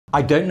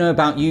I don't know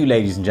about you,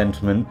 ladies and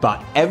gentlemen,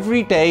 but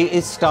every day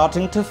is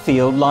starting to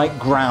feel like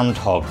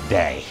Groundhog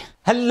Day.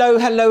 Hello,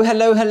 hello,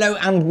 hello, hello,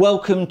 and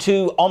welcome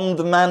to On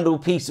the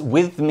Mandelpiece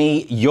with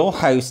me, your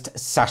host,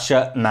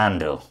 Sacha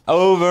Mandel.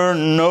 Over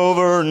and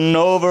over and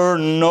over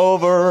and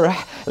over,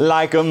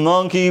 like a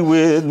monkey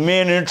with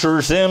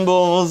miniature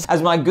cymbals.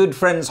 As my good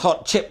friends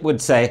Hot Chip would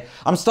say,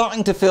 I'm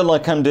starting to feel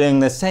like I'm doing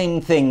the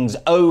same things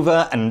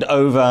over and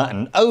over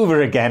and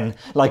over again,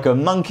 like a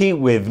monkey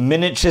with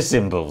miniature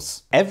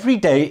cymbals. Every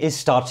day is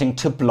starting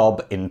to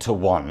blob into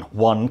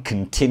one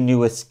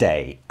continuous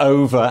day,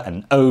 over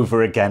and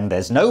over again.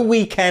 There's no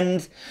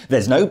weekend,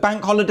 there's no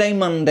bank holiday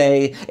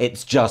Monday,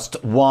 it's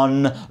just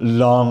one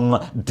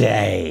long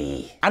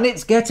day. And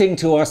it's getting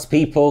to us,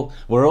 people.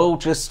 We're all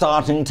just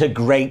starting to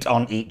grate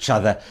on each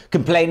other,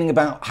 complaining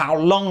about how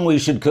long we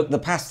should cook the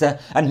pasta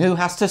and who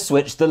has to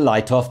switch the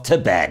light off to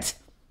bed.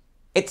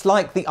 It's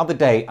like the other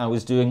day I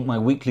was doing my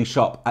weekly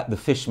shop at the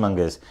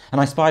fishmonger's and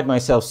I spied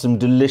myself some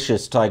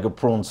delicious tiger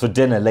prawns for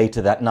dinner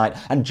later that night,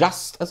 and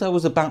just as I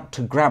was about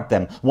to grab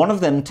them, one of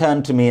them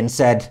turned to me and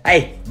said,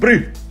 "Hey,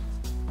 Bru!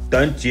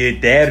 Don't you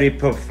dare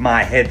rip off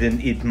my head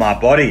and eat my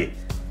body.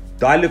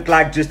 Do I look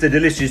like just a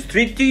delicious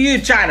treat to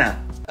you,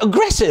 China?"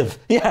 Aggressive!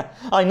 Yeah,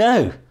 I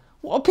know.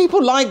 What are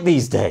people like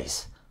these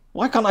days?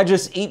 Why can't I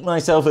just eat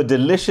myself a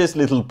delicious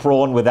little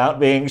prawn without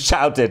being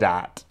shouted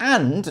at?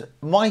 And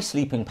my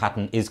sleeping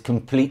pattern is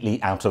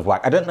completely out of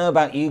whack. I don't know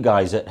about you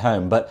guys at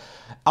home, but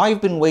I've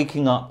been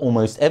waking up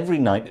almost every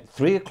night at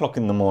 3 o'clock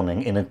in the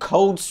morning in a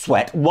cold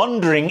sweat,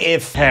 wondering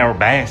if Carol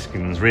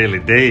Baskins really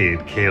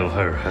did kill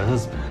her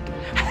husband.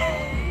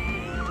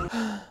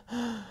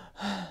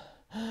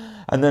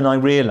 And then I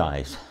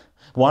realised,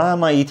 why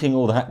am I eating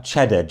all that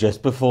cheddar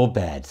just before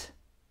bed?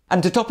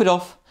 And to top it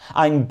off,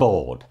 I'm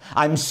bored.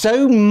 I'm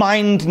so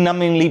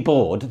mind-numbingly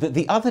bored that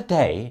the other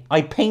day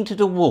I painted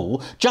a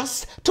wall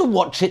just to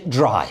watch it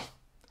dry.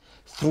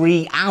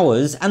 3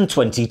 hours and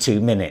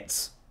 22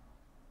 minutes.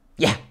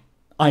 Yeah,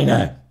 I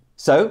know.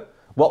 So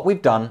what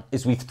we've done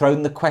is we've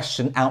thrown the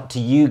question out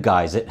to you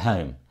guys at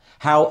home.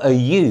 How are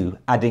you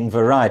adding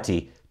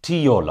variety to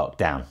your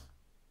lockdown?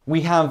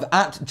 We have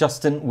at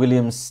Justin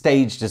Williams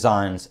Stage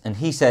Designs, and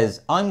he says,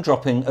 "I'm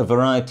dropping a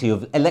variety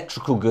of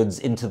electrical goods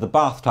into the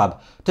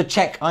bathtub to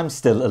check I'm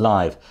still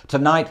alive.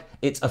 Tonight,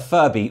 it's a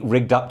Furby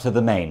rigged up to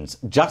the mains,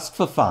 just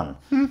for fun."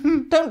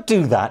 Don't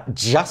do that,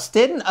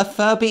 Justin. A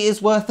Furby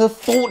is worth a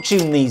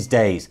fortune these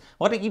days.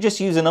 Why don't you just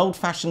use an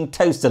old-fashioned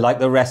toaster like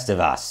the rest of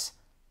us?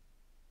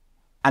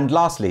 And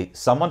lastly,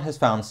 someone has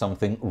found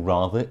something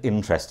rather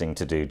interesting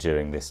to do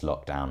during this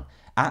lockdown.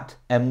 At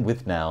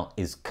MWithNow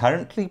is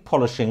currently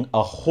polishing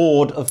a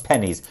hoard of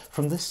pennies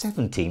from the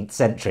 17th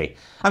century.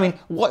 I mean,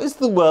 what is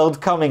the world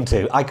coming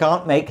to? I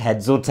can't make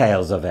heads or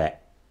tails of it.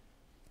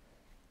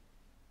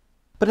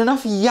 But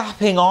enough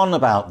yapping on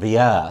about the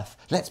Earth.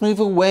 Let's move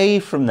away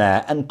from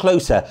there and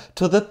closer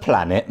to the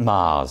planet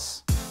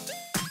Mars.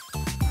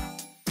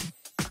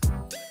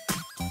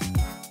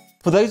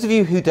 For those of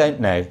you who don't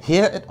know,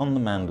 here at On the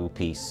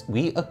Mandelpiece,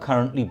 we are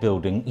currently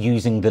building,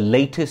 using the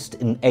latest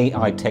in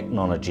AI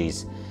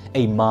technologies,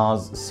 a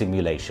Mars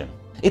simulation.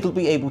 It'll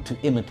be able to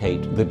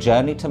imitate the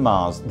journey to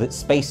Mars that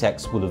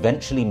SpaceX will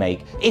eventually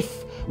make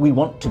if we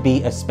want to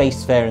be a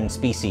spacefaring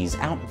species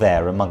out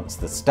there amongst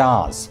the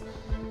stars.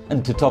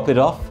 And to top it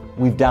off,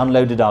 we've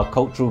downloaded our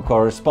cultural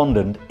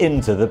correspondent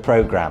into the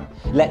program.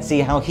 Let's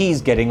see how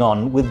he's getting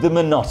on with the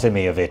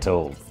monotony of it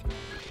all.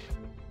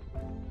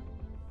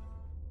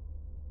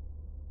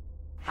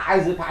 Hi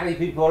the party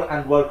people,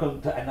 and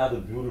welcome to another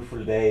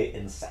beautiful day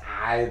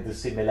inside the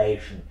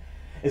simulation.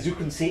 As you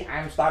can see,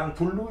 I'm starting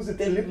to lose it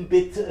a little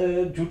bit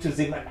due to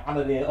the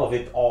monotony of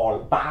it all,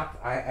 but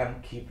I am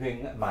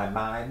keeping my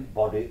mind,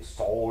 body,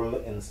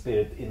 soul and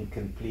spirit in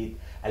complete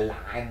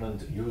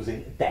alignment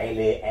using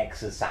daily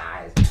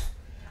exercise.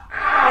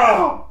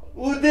 Ow!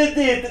 Who did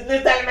it?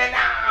 Tell me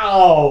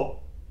now!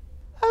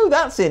 Oh,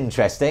 that's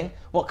interesting.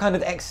 What kind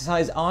of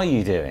exercise are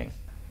you doing?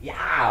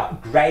 Yeah,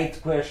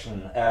 great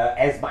question.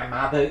 As my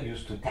mother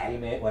used to tell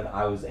me when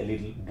I was a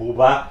little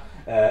booba,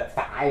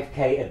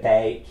 5k a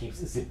day keeps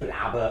the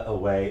blabber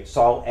away.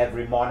 So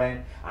every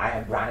morning I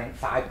am running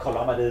 5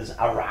 kilometers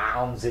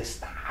around the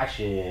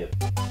starship.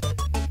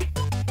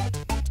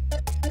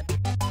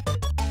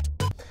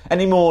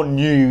 Any more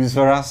news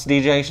for us,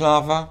 DJ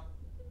ShLaffeR?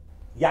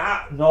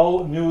 Yeah,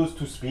 no news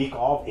to speak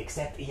of,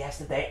 except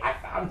yesterday I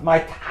found my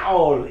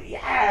towel.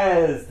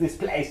 Yes, this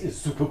place is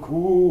super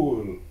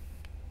cool.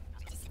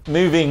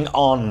 Moving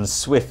on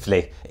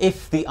swiftly,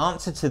 if the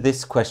answer to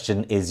this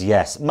question is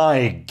yes,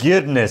 my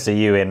goodness, are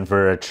you in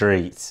for a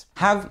treat?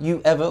 Have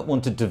you ever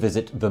wanted to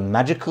visit the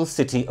magical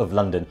city of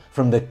London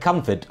from the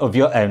comfort of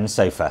your own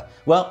sofa?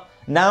 Well,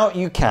 now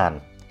you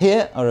can.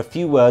 Here are a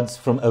few words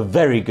from a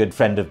very good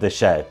friend of the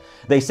show.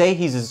 They say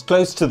he's as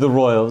close to the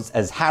royals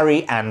as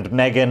Harry and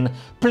Meghan.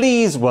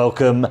 Please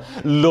welcome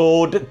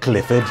Lord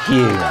Clifford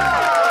Hume.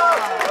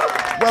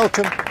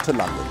 Welcome to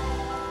London.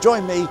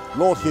 Join me,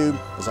 Lord Hume,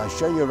 as I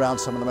show you around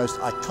some of the most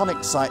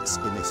iconic sites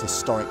in this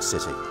historic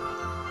city.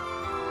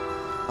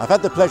 I've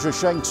had the pleasure of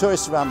showing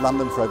tourists around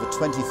London for over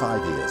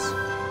 25 years.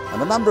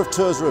 and a number of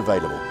tours are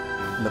available,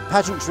 from the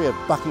pageantry of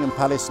Buckingham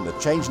Palace and the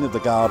changing of the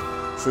guard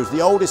through to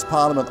the oldest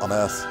parliament on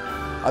earth.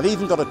 I've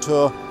even got a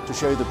tour to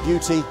show you the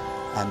beauty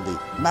and the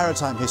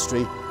maritime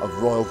history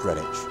of Royal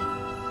Greenwich.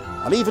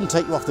 I'll even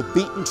take you off the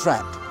beaten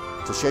track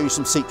to show you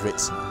some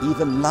secrets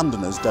even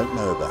Londoners don't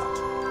know about.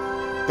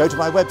 Go to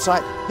my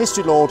website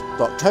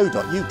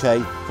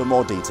historylord.co.uk for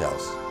more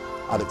details.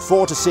 I look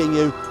forward to seeing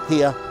you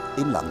here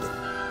in London.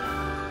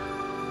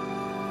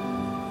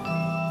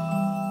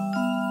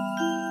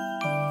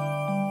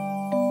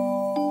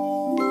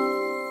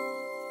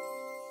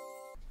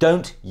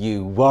 Don't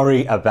you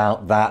worry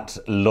about that,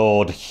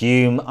 Lord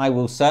Hume. I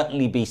will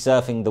certainly be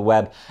surfing the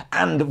web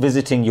and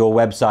visiting your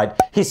website,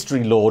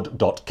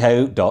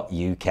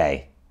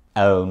 historylord.co.uk.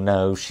 Oh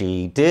no,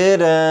 she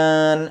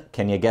didn't.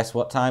 Can you guess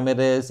what time it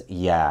is?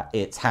 Yeah,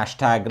 it's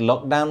hashtag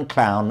lockdown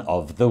clown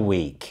of the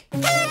week.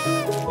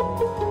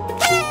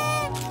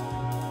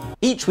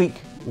 Each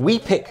week, we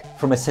pick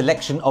from a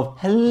selection of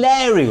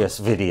hilarious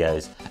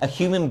videos, a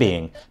human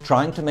being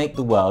trying to make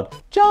the world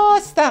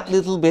just that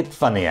little bit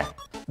funnier.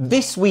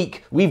 This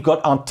week, we've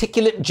got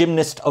articulate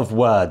gymnast of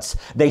words.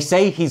 They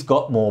say he's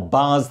got more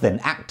bars than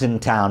Acton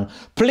Town.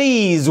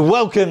 Please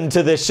welcome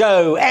to the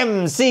show,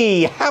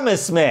 MC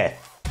Hammersmith.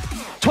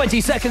 20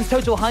 seconds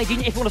total hygiene.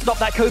 If you want to stop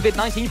that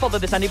COVID-19, follow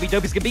this and it'll be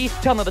dope as can be.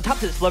 Turn on the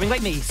taps, it's flowing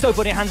like me. Soap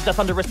on your hands, just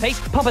under wrist pace.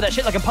 Pump it that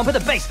shit like I'm pumping the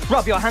bass.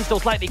 Rub your hands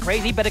still slightly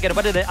crazy. Better get it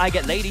wetter than I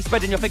get lady.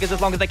 Spreading your fingers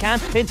as long as they can.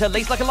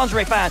 Interlace like a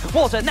lingerie fan.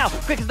 Water now,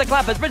 quick as the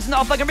clappers. Rinsing it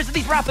off like I'm rinsing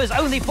these rappers.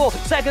 Only 4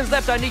 seconds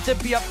left, I need to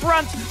be up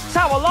front.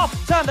 Towel off,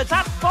 turn the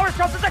tap. Boris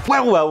Johnson.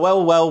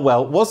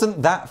 Well.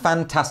 Wasn't that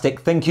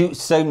fantastic? Thank you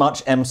so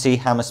much, MC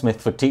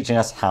Hammersmith, for teaching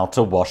us how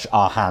to wash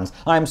our hands.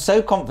 I am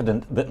so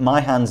confident that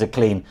my hands are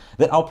clean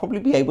that I'll probably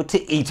be able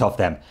to eat off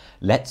them.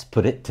 Let's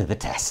put it to the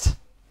test.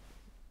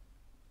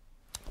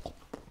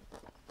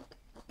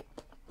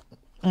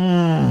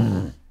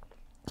 Tasty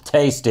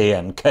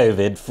and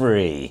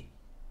COVID-free.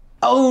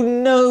 Oh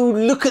no,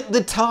 look at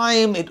the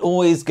time. It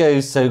always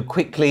goes so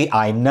quickly.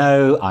 I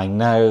know.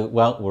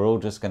 Well, we're all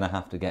just going to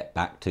have to get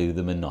back to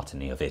the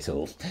monotony of it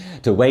all.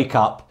 To wake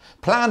up,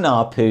 plan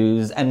our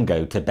poos and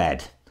go to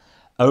bed.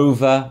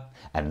 Over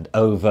and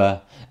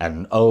over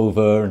and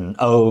over and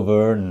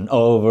over and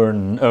over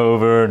and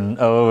over and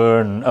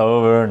over and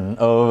over and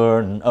over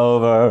and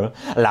over,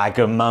 like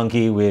a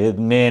monkey with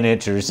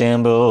miniature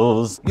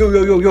cymbals.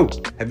 Yo,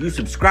 have you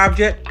subscribed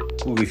yet?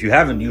 Well, if you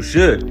haven't, you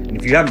should. And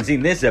if you haven't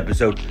seen this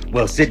episode,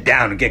 well, sit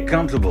down and get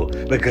comfortable,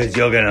 because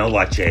you're gonna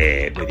watch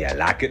it whether you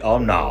like it or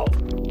not.